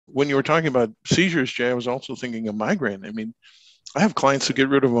when you were talking about seizures, Jay, I was also thinking of migraine. I mean, I have clients who get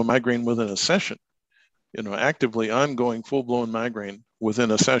rid of a migraine within a session, actively ongoing full-blown migraine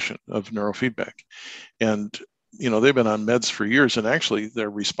within a session of neurofeedback. And, they've been on meds for years, and actually their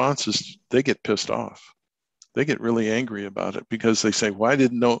response is they get pissed off. They get really angry about it because they say, why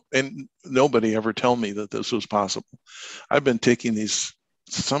didn't nobody ever tell me that this was possible? I've been taking these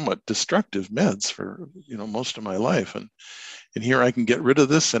somewhat destructive meds for, most of my life. And here I can get rid of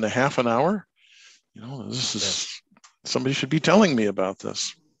this in a half an hour. This is, somebody should be telling me about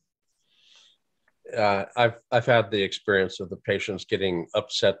this. I've had the experience of the patients getting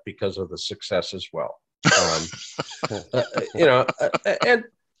upset because of the success as well. And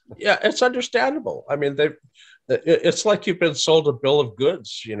yeah, it's understandable. I mean, it's like you've been sold a bill of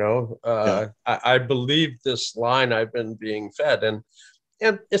goods. I believe this line I've been being fed, and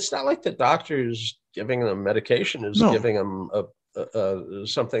it's not like the doctor is giving them medication, is giving them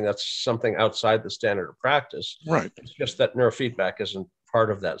something outside the standard of practice. Right. It's just that neurofeedback isn't part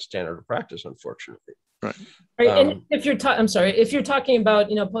of that standard of practice, unfortunately. Right. And if you're talking about,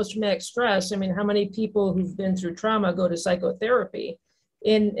 post-traumatic stress, I mean, how many people who've been through trauma go to psychotherapy?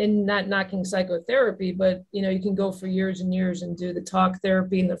 In not knocking psychotherapy, but, you can go for years and years and do the talk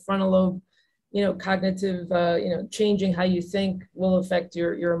therapy and the frontal lobe, cognitive, changing how you think will affect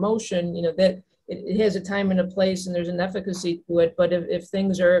your emotion, that it has a time and a place and there's an efficacy to it. But if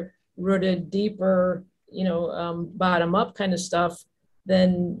things are rooted deeper, bottom up kind of stuff,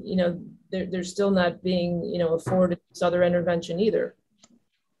 then, they're still not being, afforded this other intervention either.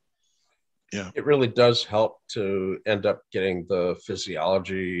 Yeah, it really does help to end up getting the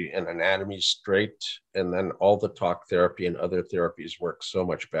physiology and anatomy straight, and then all the talk therapy and other therapies work so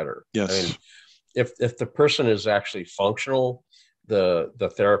much better. Yes. I mean, if the person is actually functional, the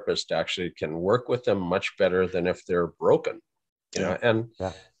therapist actually can work with them much better than if they're broken.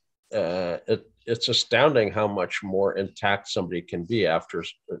 It's astounding how much more intact somebody can be after,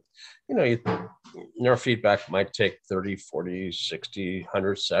 neurofeedback might take 30, 40, 60,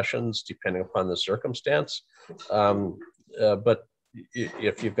 100 sessions, depending upon the circumstance. But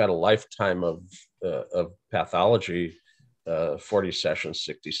if you've got a lifetime of pathology, 40 sessions,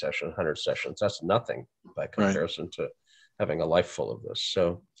 60 sessions, 100 sessions, that's nothing by comparison to having a life full of this.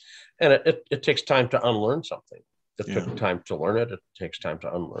 So, and it takes time to unlearn something. It took time to learn it. It takes time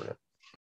to unlearn it.